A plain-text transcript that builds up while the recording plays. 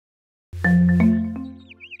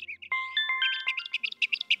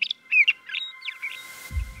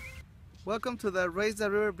Welcome to the Raise the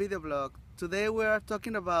River video blog. Today we are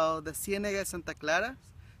talking about the Ciénega de Santa Clara.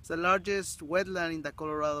 It's the largest wetland in the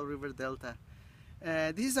Colorado River Delta.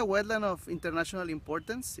 This is a wetland of international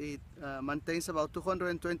importance. It maintains about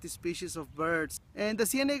 220 species of birds. And the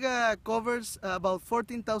Ciénega covers about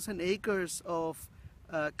 14,000 acres of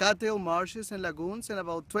cattail marshes and lagoons and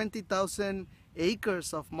about 20,000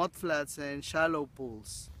 acres of mudflats and shallow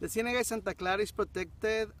pools. The Ciénega de Santa Clara is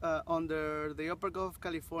protected under the Upper Gulf of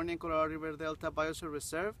California and Colorado River Delta Biosphere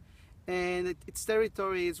Reserve, and its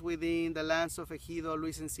territory is within the lands of Ejido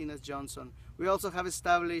Luis Encinas Johnson. We also have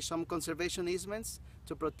established some conservation easements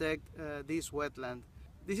to protect this wetland.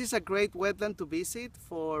 This is a great wetland to visit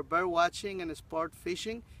for bird watching and sport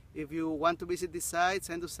fishing. If you want to visit this site,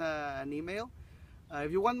 send us an email. If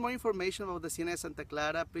you want more information about the Ciénega de Santa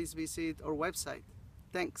Clara, please visit our website.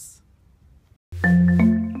 Thanks.